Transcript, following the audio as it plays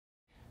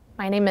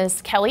My name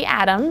is Kellie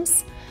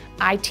Adams.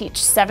 I teach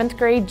 7th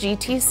grade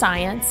GT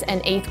Science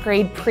and 8th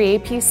grade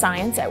Pre-AP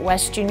Science at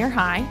West Junior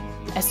High.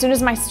 As soon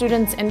as my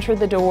students enter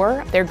the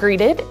door, they're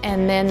greeted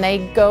and then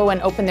they go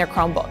and open their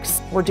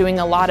Chromebooks. We're doing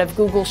a lot of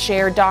Google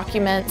shared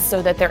documents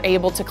so that they're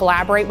able to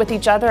collaborate with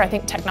each other. I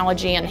think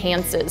technology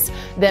enhances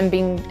them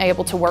being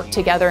able to work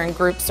together in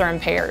groups or in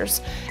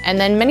pairs. And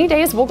then many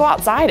days we'll go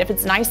outside. If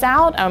it's nice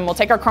out, we'll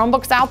take our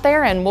Chromebooks out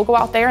there and we'll go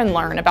out there and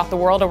learn about the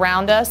world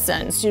around us.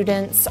 And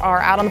students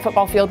are out on the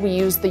football field. We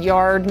use the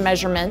yard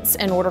measurements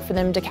in order for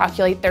them to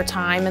calculate their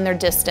time and their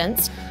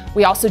distance.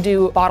 We also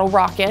do bottle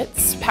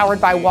rockets powered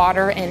by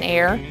water and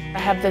air. I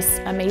have this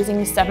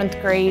amazing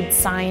 7th grade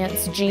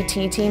science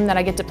GT team that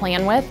I get to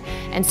plan with.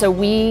 And so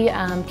we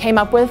came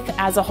up with,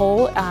 as a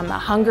whole, a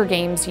Hunger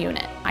Games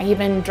unit. I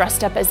even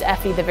dressed up as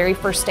Effie the very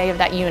first day of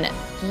that unit.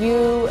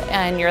 You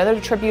and your other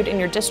tribute in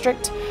your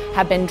district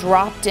have been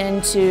dropped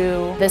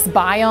into this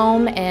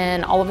biome,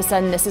 and all of a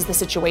sudden this is the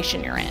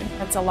situation you're in.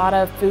 It's a lot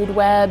of food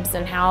webs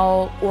and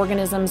how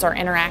organisms are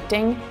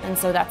interacting, and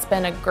so that's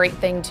been a great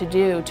thing to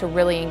do to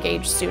really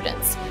engage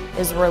students,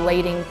 is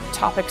relating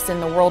topics in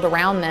the world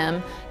around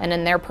them and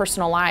in their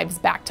personal lives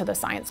back to the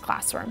science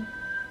classroom.